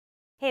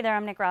Hey there,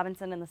 I'm Nick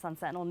Robinson in the Sun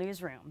Sentinel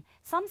newsroom.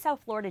 Some South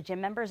Florida gym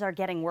members are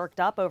getting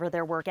worked up over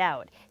their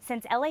workout.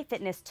 Since LA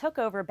Fitness took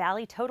over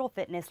Bally Total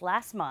Fitness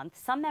last month,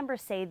 some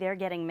members say they're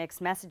getting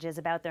mixed messages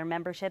about their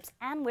memberships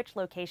and which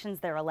locations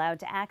they're allowed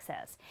to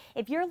access.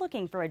 If you're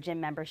looking for a gym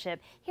membership,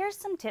 here's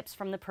some tips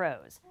from the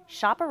pros.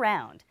 Shop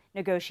around,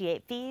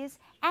 negotiate fees,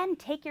 and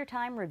take your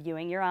time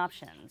reviewing your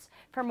options.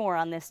 For more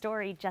on this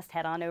story, just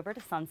head on over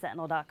to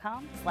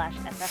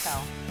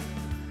sunsentinel.com/SFL.